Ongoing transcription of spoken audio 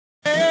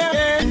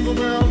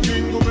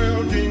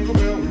jingle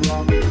bell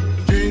rock.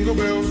 Jingle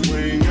bells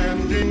swing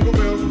and jingle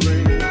bells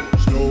ring.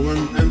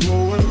 Snowing and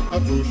blowing a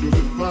bushel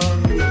of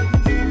fun.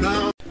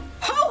 Now,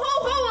 ho ho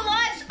ho,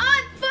 Alive!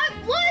 I'm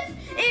FiveAlive,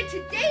 and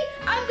today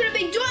I'm gonna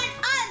be doing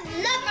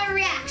another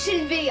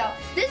reaction video.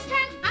 This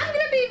time I'm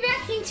gonna be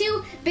reacting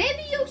to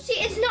Baby Yoshi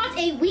Is Not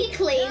a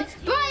Weakling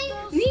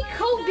by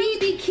Nico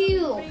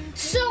BBQ.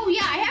 So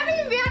yeah, I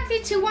haven't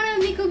reacted to one of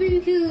Nico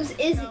BBQ's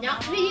Is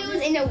Not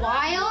videos in a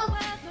while.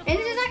 And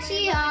this is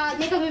actually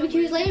Nico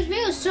BBQ's latest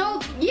video,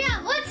 so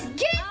yeah, let's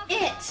get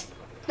it!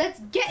 Let's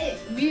get it,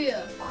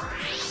 yeah.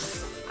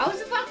 I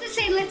was about to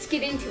say let's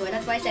get into it,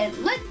 that's why I said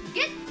let's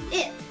get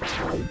it.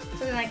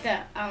 Something like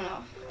that, I don't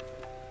know.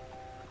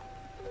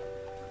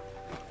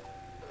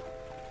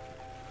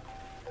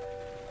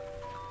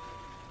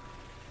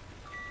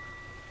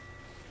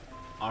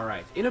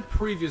 Alright, in a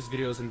previous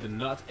videos in the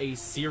Not A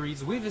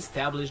series, we've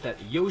established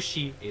that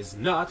Yoshi is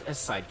not a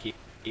sidekick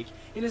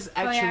and is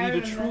actually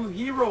the true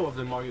hero of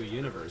the Mario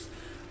universe.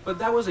 But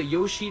that was a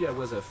Yoshi that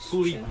was a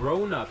fully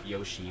grown-up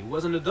Yoshi. He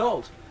was an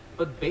adult.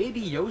 But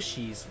baby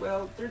Yoshis,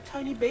 well, they're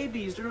tiny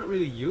babies. They're not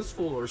really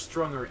useful or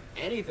strong or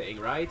anything,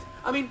 right?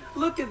 I mean,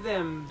 look at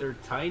them. They're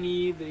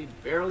tiny, they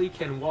barely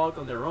can walk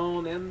on their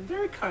own, and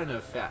they're kind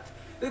of fat.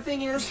 The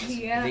thing is,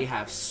 they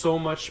have so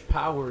much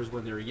powers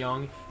when they're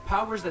young,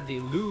 powers that they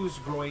lose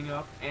growing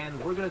up,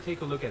 and we're gonna take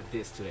a look at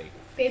this today.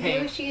 Baby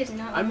Yoshi is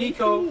not I'm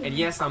Nico, and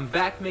yes, I'm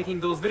back making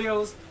those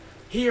videos.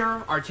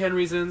 Here are 10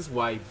 reasons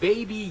why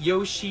Baby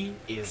Yoshi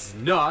is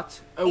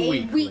not a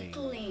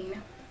weakling.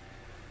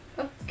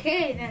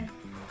 Okay then.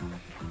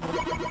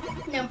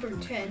 Number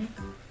 10.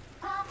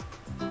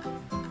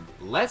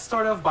 Let's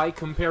start off by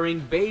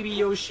comparing Baby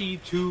Yoshi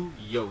to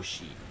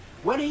Yoshi.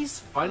 When he's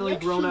finally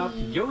grown up,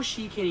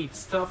 Yoshi can eat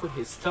stuff with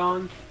his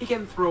tongue, he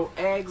can throw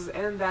eggs,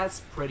 and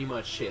that's pretty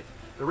much it.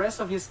 The rest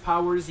of his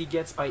powers he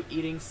gets by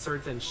eating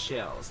certain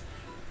shells.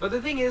 But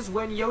the thing is,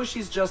 when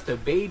Yoshi's just a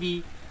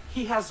baby,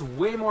 he has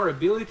way more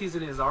abilities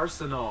in his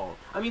arsenal.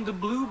 I mean, the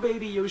blue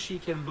baby Yoshi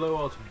can blow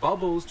out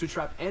bubbles to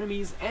trap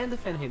enemies and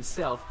defend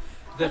himself.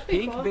 The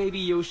pink baby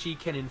Yoshi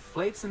can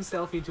inflate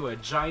himself into a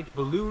giant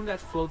balloon that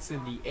floats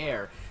in the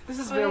air. This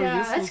is very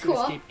useful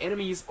to escape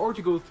enemies or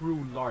to go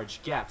through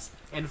large gaps.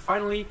 And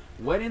finally,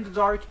 when in the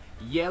dark,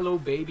 yellow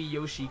baby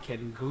Yoshi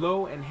can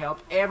glow and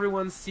help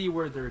everyone see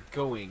where they're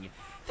going.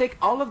 Take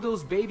all of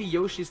those baby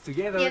Yoshis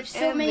together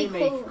and they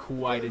make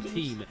quite a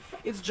team.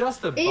 It's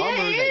just a bummer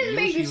that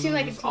Yoshi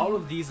loses all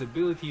of these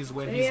abilities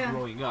when he's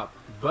growing up.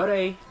 But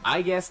hey,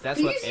 I guess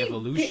that's what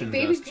evolution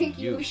does to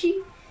you. Yoshi?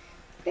 You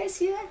guys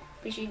see that?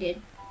 Wish you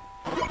did.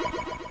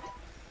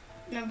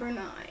 Number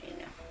 9.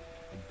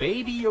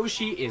 Baby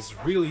Yoshi is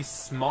really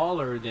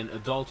smaller than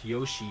adult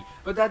Yoshi,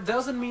 but that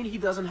doesn't mean he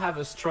doesn't have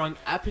a strong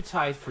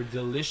appetite for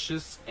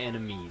delicious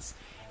enemies.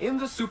 In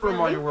the Super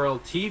Mario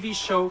World TV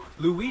show,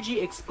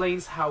 Luigi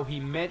explains how he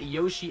met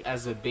Yoshi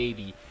as a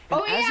baby.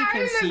 And as you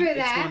can see,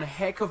 it's one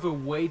heck of a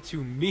way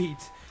to meet.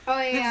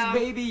 This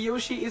baby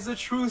Yoshi is a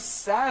true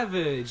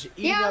savage,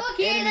 eating up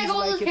enemies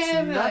like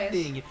it's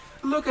nothing.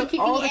 Look at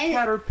all the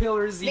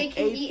caterpillars he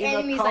ate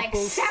in a couple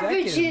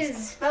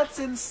seconds. That's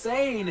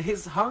insane.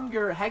 His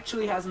hunger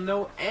actually has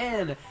no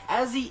end,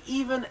 as he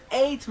even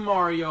ate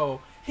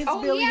Mario. His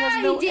belly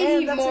has no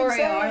end. That's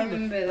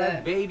insane.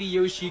 That baby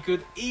Yoshi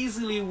could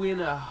easily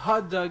win a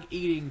hot dog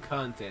eating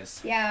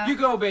contest. Yeah. You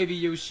go, baby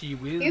Yoshi.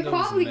 Win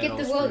those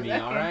medals for me,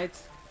 alright?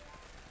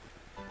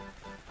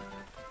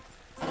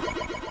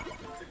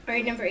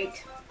 Alright, number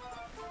 8.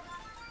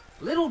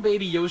 Little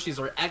baby Yoshis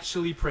are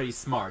actually pretty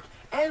smart,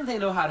 and they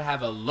know how to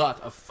have a lot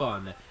of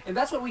fun. And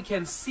that's what we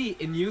can see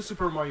in New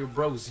Super Mario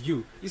Bros.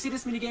 U. You see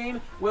this minigame?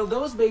 Well,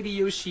 those baby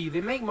Yoshi, they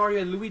make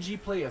Mario and Luigi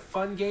play a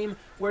fun game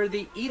where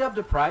they eat up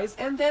the prize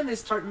and then they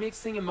start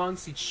mixing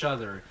amongst each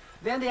other.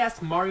 Then they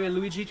ask Mario and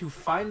Luigi to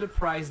find the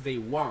prize they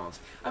want.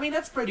 I mean,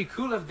 that's pretty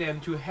cool of them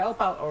to help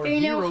out our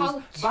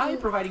heroes by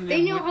providing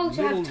them with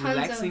little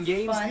relaxing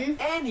games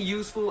and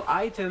useful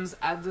items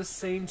at the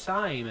same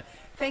time.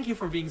 Thank you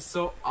for being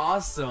so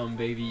awesome,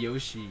 baby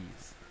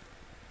Yoshis.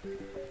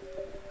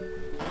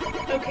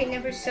 Okay,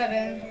 number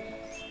 7.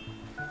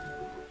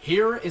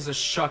 Here is a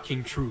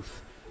shocking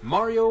truth.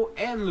 Mario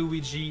and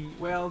Luigi,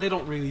 well, they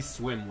don't really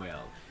swim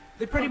well.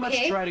 They pretty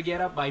much try to get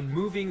up by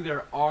moving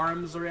their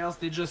arms or else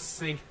they just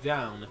sink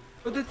down.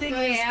 But the thing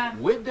is,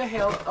 with the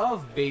help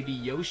of baby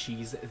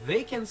Yoshis,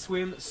 they can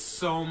swim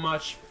so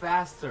much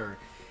faster.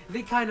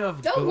 They kind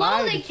of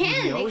glide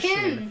through the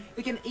ocean.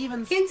 They can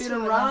even spin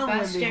around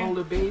when they hold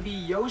a baby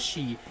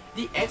Yoshi.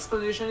 The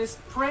explanation is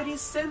pretty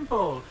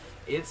simple.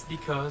 It's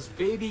because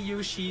baby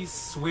Yoshis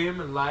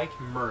swim like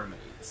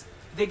mermaids.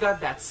 They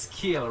got that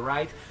skill,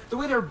 right? The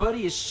way their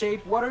body is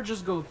shaped, water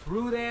just goes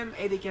through them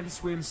and they can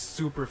swim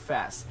super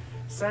fast.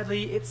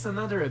 Sadly, it's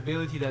another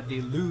ability that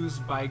they lose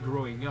by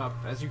growing up.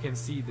 As you can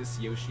see, this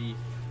Yoshi,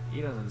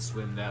 he doesn't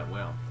swim that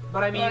well.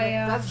 But I mean,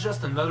 that's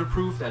just another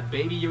proof that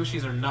baby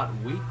Yoshis are not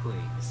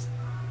weaklings.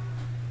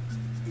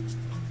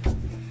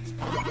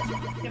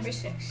 Number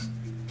 6.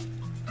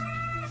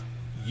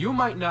 You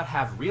might not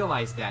have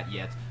realized that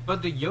yet,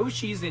 But the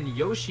Yoshis in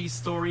Yoshi's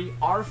story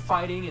are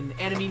fighting an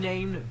enemy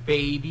named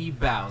Baby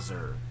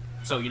Bowser.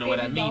 So you know what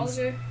that means?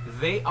 Bowser.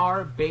 They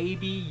are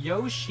baby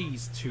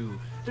Yoshis too.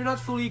 They're not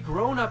fully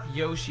grown-up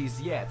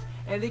Yoshis yet,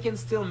 and they can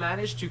still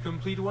manage to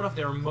complete one of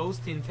their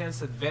most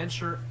intense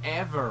adventure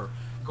ever.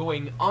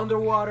 Going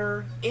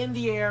underwater, in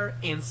the air,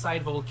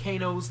 inside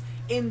volcanoes,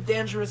 in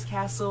dangerous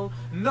castle.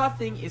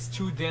 Nothing is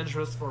too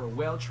dangerous for a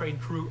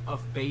well-trained crew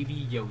of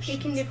baby Yoshis. They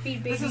can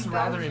defeat Baby This is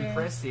rather Bowser.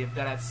 impressive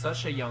that at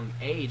such a young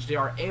age they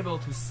are able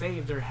to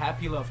save their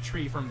happy love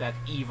tree from that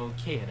evil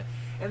kid.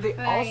 And they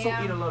also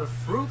yeah. eat a lot of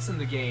fruits in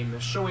the game,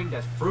 showing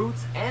that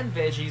fruits and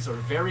veggies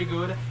are very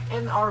good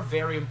and are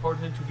very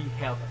important to be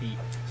healthy.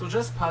 So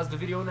just pause the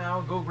video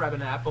now, go grab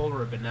an apple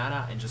or a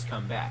banana and just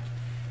come back.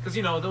 Because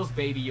you know, those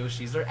baby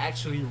Yoshis are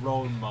actually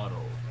role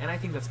model. And I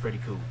think that's pretty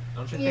cool,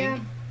 don't you Yeah.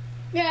 think?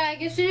 Yeah, I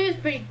guess it is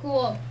pretty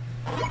cool.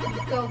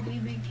 Let's go,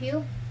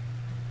 BBQ.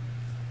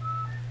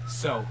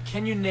 So,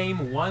 can you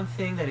name one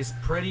thing that is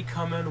pretty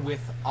common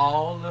with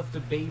all of the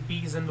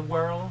babies in the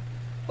world?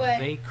 What?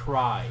 They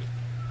cry.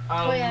 A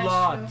Oh, yeah,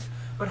 lot. that's true.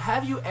 But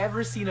have you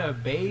ever seen a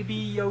baby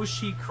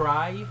Yoshi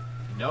cry?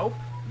 Nope,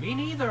 me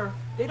neither.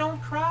 They don't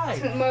cry.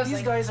 Most These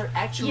like- guys are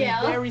actually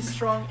Yeah. very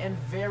strong and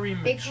very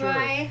They mature.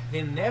 cry.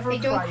 They never They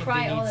don't cry if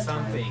cry they all need the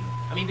time. something.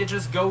 I mean, they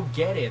just go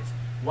get it.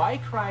 Why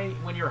cry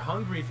when you're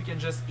hungry if you can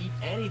just eat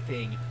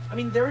anything? I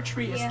mean, their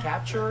tree is Yeah.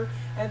 captured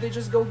and they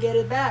just go get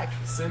it back.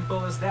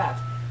 Simple as that.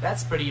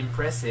 That's pretty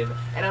impressive,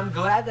 and I'm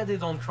glad that they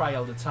don't cry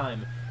all the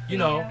time. You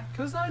know, Yeah.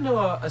 because I know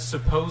a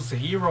supposed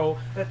hero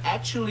that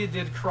actually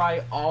did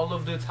cry all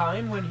of the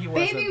time when he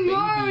was a Baby baby.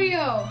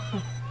 Mario!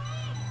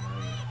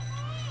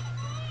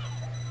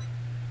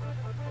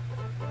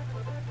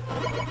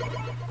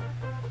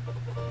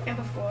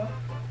 Number 4.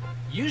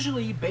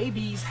 Usually,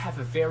 babies have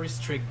a very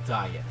strict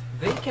diet.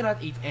 They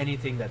cannot eat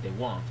anything that they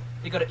want.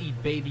 They gotta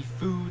eat baby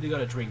food, they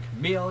gotta drink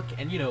milk,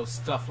 and you know,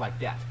 stuff like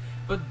that.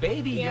 But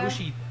baby Yeah.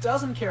 Yoshi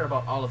doesn't care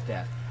about all of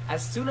that.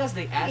 As soon as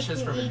they hatches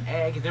can from an eat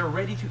egg, they're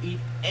ready to eat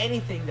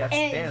anything that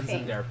stands in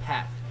anything. their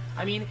path.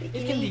 I mean, it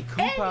can can be eat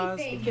Koopas,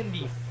 anything. it can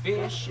be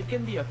fish, it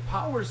can be a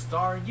power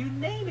star, you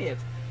name it.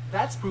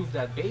 That's proof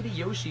that baby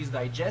Yoshi's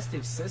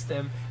digestive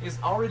system is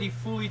already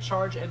fully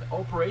charged and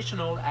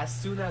operational as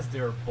soon as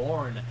they're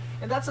born.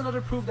 And that's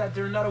another proof that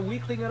they're not a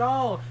weakling at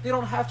all. They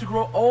don't have to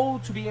grow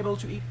old to be able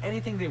to eat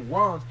anything they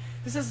want.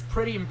 This is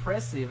pretty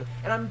impressive,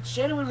 and I'm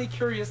genuinely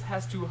curious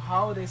as to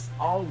how this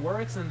all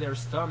works in their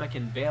stomach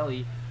and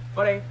belly.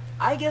 But hey,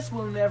 I guess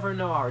we'll never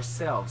know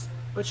ourselves.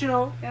 But you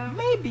know, Yeah.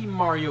 maybe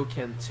Mario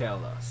can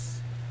tell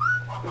us.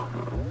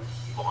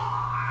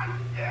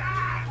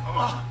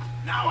 Oh,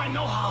 now I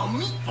know how a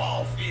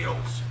meatball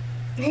feels.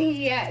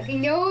 Yeah, he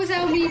knows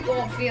how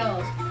meatball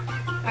feels.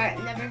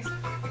 Alright, number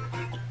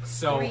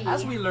So, 3.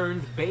 as we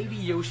learned, baby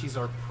Yoshis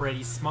are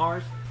pretty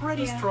smart,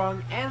 pretty Yeah.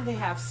 strong, and they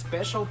have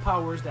special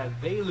powers that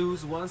they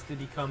lose once they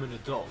become an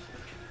adult.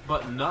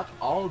 But not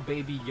all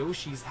baby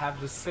Yoshis have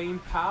the same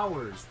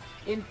powers.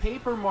 In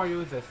Paper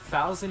Mario The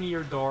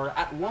 1000-Year Door,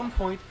 at one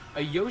point,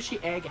 a Yoshi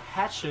egg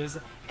hatches,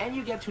 and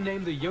you get to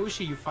name the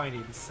Yoshi you find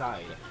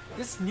inside.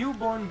 This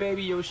newborn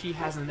baby Yoshi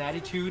has an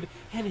attitude,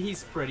 and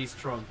he's pretty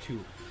strong too.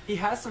 He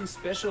has some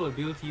special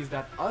abilities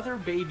that other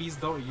babies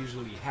don't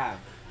usually have,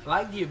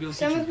 like the ability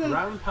Some to of them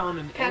ground pound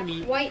an have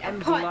enemy quite a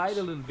and punch. glide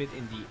a little bit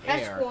in the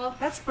That's air. cool.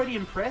 That's pretty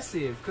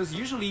impressive, because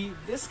usually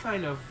this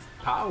kind of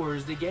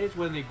powers, they get it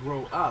when they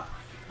grow up.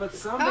 But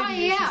some baby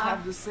Yoshis yeah.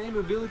 have the same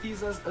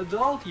abilities as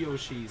adult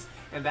Yoshis.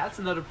 And that's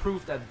another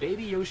proof that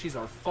baby Yoshis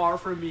are far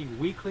from being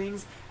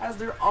weaklings, as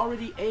they're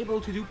already able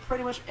to do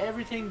pretty much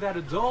everything that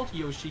adult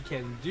Yoshi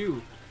can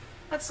do.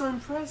 That's so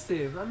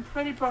impressive. I'm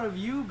pretty proud of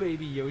you,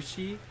 baby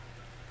Yoshi.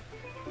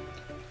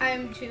 I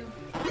am too.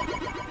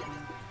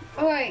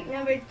 Alright,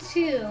 number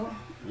 2.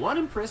 One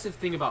impressive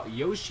thing about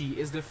Yoshi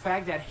is the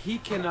fact that he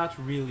cannot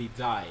really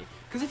die.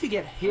 Because if you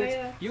get hit,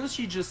 Yeah.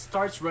 Yoshi just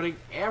starts running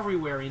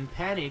everywhere in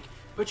panic,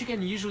 but you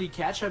can usually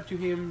catch up to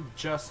him,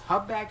 just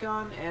hop back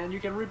on, and you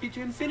can repeat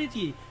to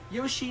infinity.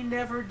 Yoshi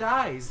never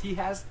dies, he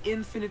has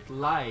infinite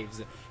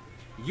lives.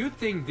 You'd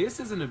think this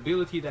is an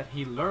ability that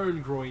he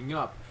learned growing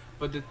up,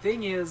 but the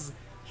thing is,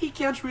 he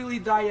can't really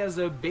die as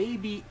a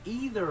baby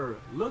either.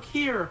 Look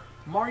here,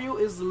 Mario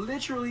is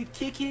literally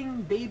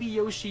kicking baby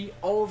Yoshi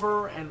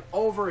over and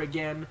over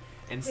again,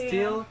 and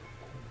still,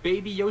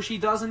 baby Yoshi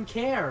doesn't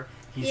care.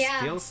 He Yeah.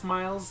 still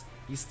smiles,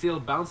 he still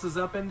bounces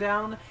up and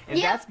down, and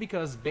Yep. that's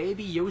because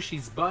baby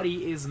Yoshi's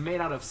body is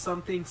made out of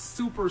something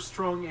super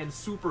strong and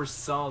super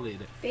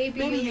solid. Baby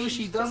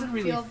Yoshi Yoshis doesn't don't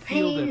really feel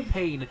feel the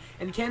pain. pain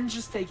and can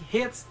just take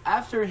hits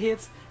after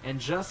hits and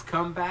just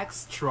come back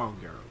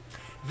stronger.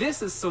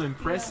 This is so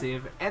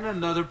impressive and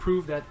another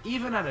proof that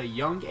even at a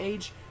young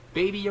age,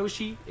 baby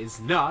Yoshi is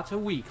not a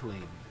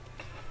weakling.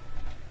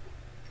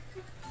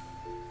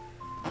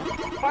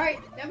 Alright,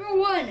 number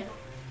 1.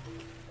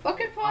 What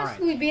could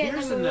possibly be at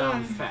here's number a known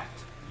 1?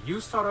 fact. You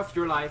start off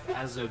your life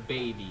as a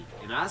baby,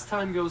 and as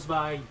time goes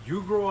by,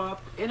 you grow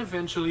up and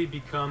eventually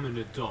become an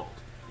adult.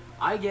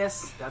 I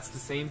guess that's the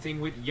same thing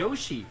with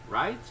Yoshi,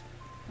 right?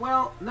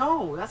 Well,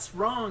 no, that's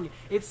wrong.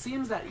 It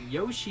seems that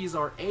Yoshis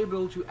are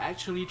able to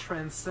actually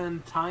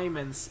transcend time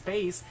and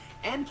space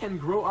and can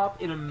grow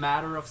up in a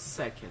matter of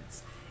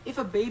seconds. If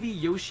a baby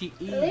Yoshi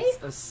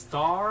eats a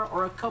star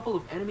or a couple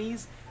of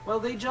enemies, well,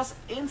 they just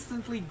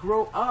instantly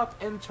grow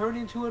up and turn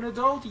into an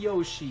adult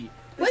Yoshi.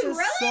 This is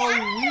so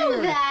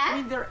weird. I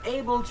mean, they're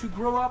able to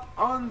grow up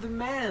on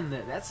demand.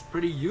 That's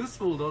pretty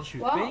useful, don't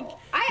you think?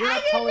 You're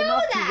not tall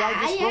enough to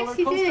ride this roller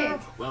coaster?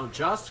 Well,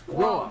 just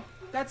grow up.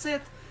 That's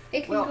it.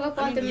 Well,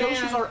 I mean,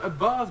 Yoshis are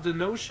above the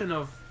notion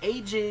of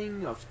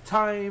aging, of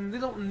time. They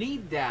don't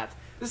need that.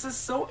 This is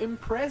so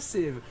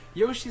impressive.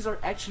 Yoshis are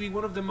actually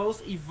one of the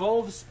most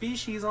evolved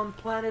species on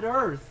planet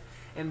Earth.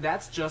 And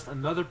that's just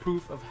another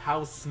proof of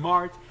how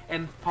smart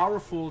and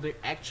powerful they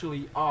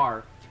actually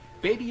are.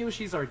 Baby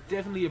Yoshis are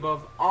definitely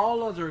above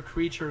all other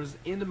creatures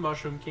in the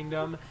Mushroom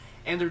Kingdom,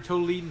 and they're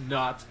totally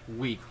not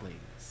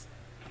weaklings.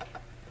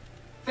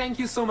 Thank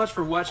you so much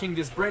for watching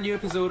this brand new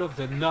episode of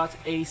the Not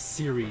A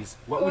series.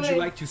 What would you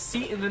like to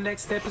see in the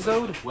next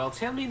episode? Well,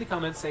 tell me in the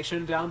comment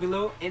section down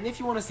below, and if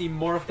you want to see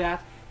more of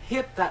that,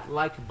 hit that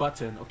like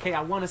button, okay?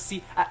 I want to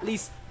see at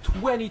least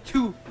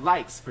 22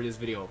 likes for this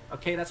video,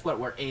 okay? That's what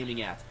we're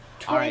aiming at.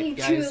 Alright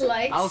guys,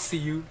 likes. I'll see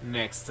you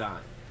next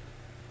time.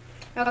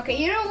 Okay,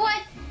 you know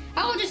what?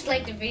 I'll just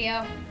like the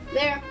video.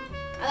 There,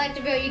 I like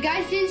the video. You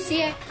guys didn't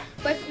see it,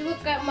 but if you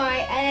look at my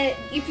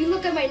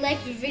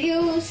liked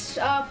videos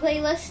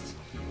playlist,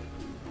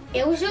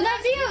 it will show that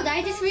video that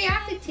I just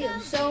reacted to.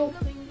 So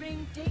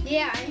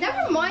yeah, and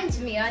that reminds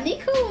me,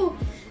 Nico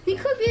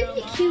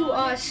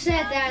BBQ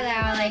said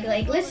that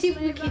like let's see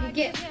if we can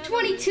get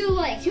 22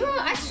 likes. You know,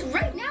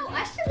 right now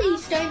I should be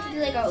starting to do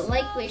like a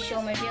like ratio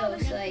on my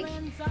videos. Like,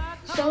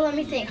 so let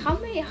me think. How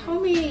many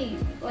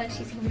likes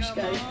do you think we should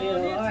get on this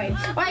video?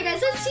 Alright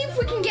guys, let's see if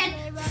we can get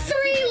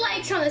 3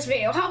 likes on this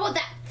video. How about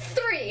that?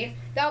 3.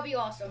 That would be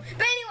awesome.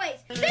 But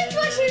anyways, thanks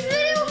for watching this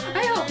video.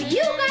 I hope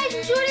you guys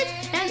enjoyed it,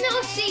 and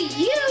I'll see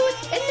you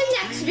in the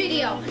next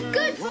video.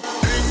 Good.